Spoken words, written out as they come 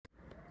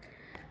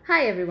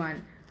Hi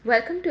everyone,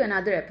 welcome to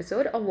another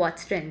episode of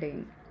What's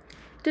Trending.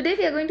 Today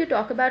we are going to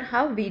talk about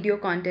how video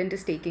content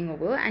is taking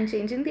over and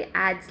changing the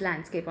ads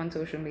landscape on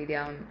social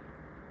media.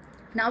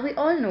 Now we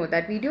all know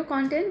that video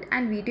content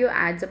and video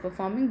ads are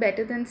performing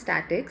better than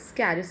statics,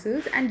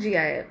 carousels and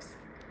GIFs.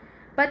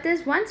 But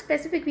there's one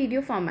specific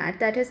video format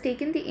that has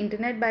taken the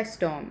internet by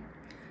storm.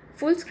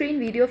 Full screen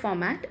video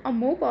format, or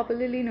more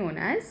popularly known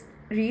as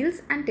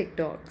Reels and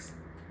TikToks.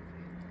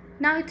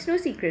 Now, it's no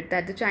secret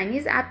that the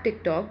Chinese app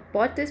TikTok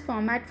brought this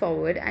format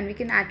forward and we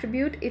can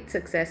attribute its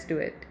success to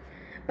it.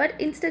 But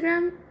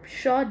Instagram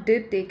sure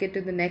did take it to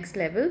the next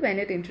level when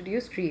it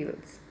introduced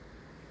Reels.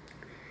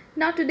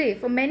 Now today,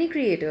 for many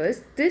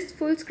creators, this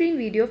full screen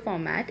video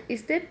format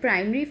is their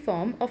primary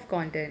form of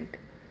content.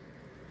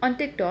 On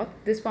TikTok,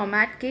 this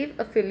format gave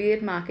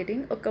affiliate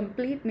marketing a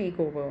complete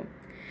makeover.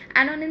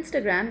 And on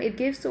Instagram, it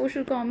gave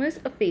social commerce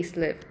a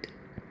facelift.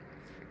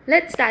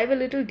 Let's dive a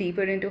little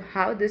deeper into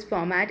how this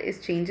format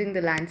is changing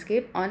the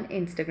landscape on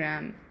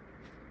Instagram.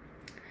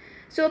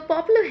 So, a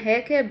popular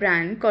hair care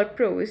brand called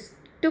Prose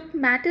took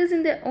matters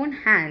in their own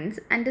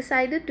hands and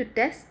decided to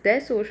test their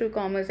social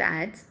commerce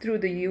ads through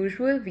the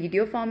usual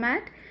video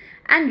format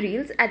and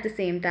Reels at the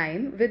same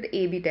time with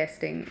A/B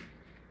testing.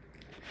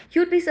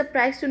 You'd be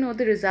surprised to know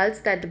the results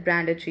that the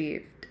brand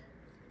achieved.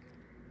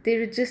 They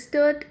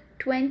registered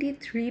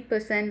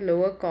 23%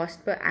 lower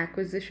cost per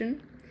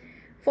acquisition,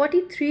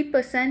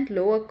 43%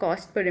 lower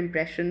cost per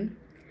impression,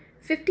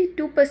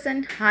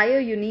 52% higher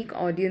unique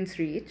audience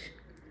reach,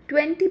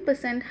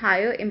 20%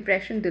 higher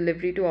impression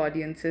delivery to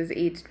audiences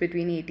aged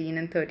between 18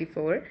 and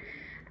 34,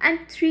 and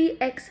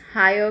 3x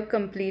higher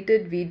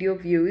completed video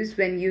views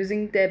when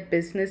using their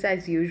business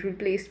as usual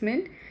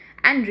placement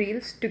and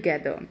Reels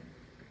together.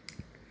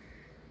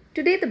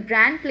 Today, the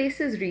brand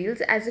places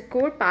Reels as a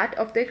core part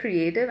of their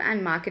creative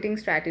and marketing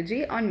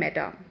strategy on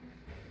Meta.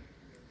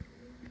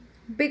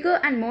 Bigger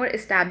and more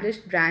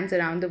established brands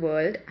around the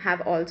world have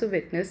also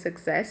witnessed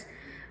success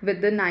with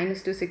the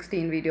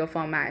 9:16 video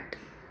format.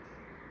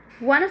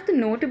 One of the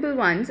notable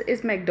ones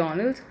is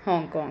McDonald's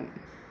Hong Kong.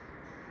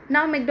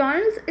 Now,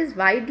 McDonald's is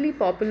widely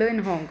popular in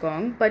Hong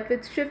Kong, but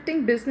with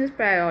shifting business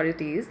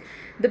priorities,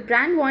 the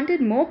brand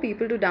wanted more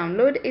people to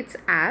download its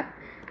app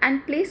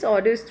and place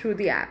orders through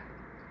the app.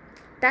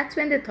 That's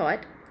when they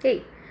thought,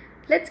 hey,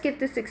 let's give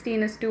this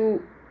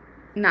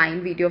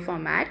 16:9 video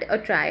format a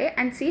try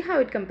and see how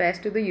it compares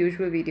to the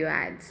usual video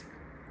ads.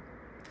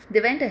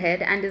 They went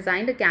ahead and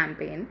designed a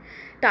campaign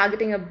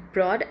targeting a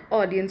broad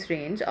audience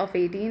range of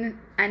 18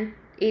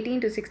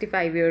 to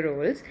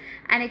 65-year-olds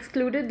and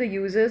excluded the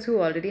users who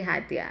already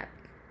had the app.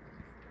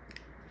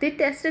 They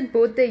tested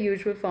both their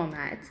usual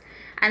formats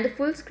and the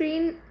full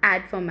screen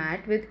ad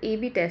format with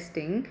A/B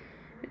testing,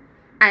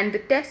 and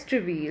the test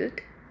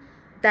revealed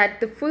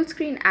that the full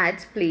screen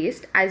ads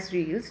placed as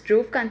Reels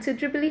drove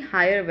considerably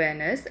higher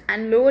awareness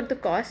and lowered the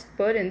cost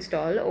per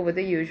install over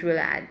the usual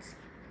ads.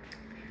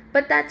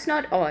 But that's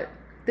not all.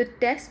 The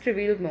test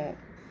revealed more.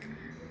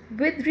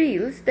 With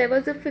Reels, there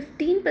was a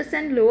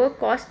 15% lower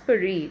cost per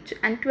reach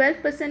and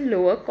 12%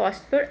 lower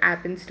cost per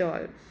app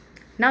install.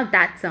 Now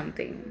that's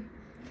something.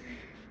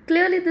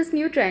 Clearly, this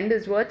new trend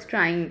is worth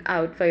trying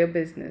out for your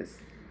business.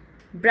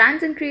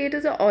 Brands and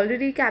creators are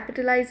already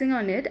capitalizing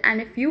on it, and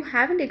if you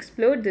haven't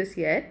explored this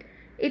yet,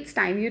 it's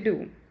time you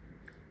do.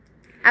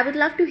 I would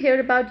love to hear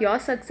about your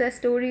success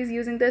stories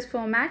using this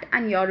format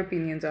and your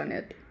opinions on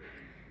it.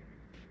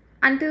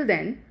 Until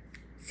then,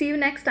 see you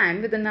next time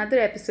with another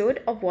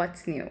episode of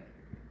What's New.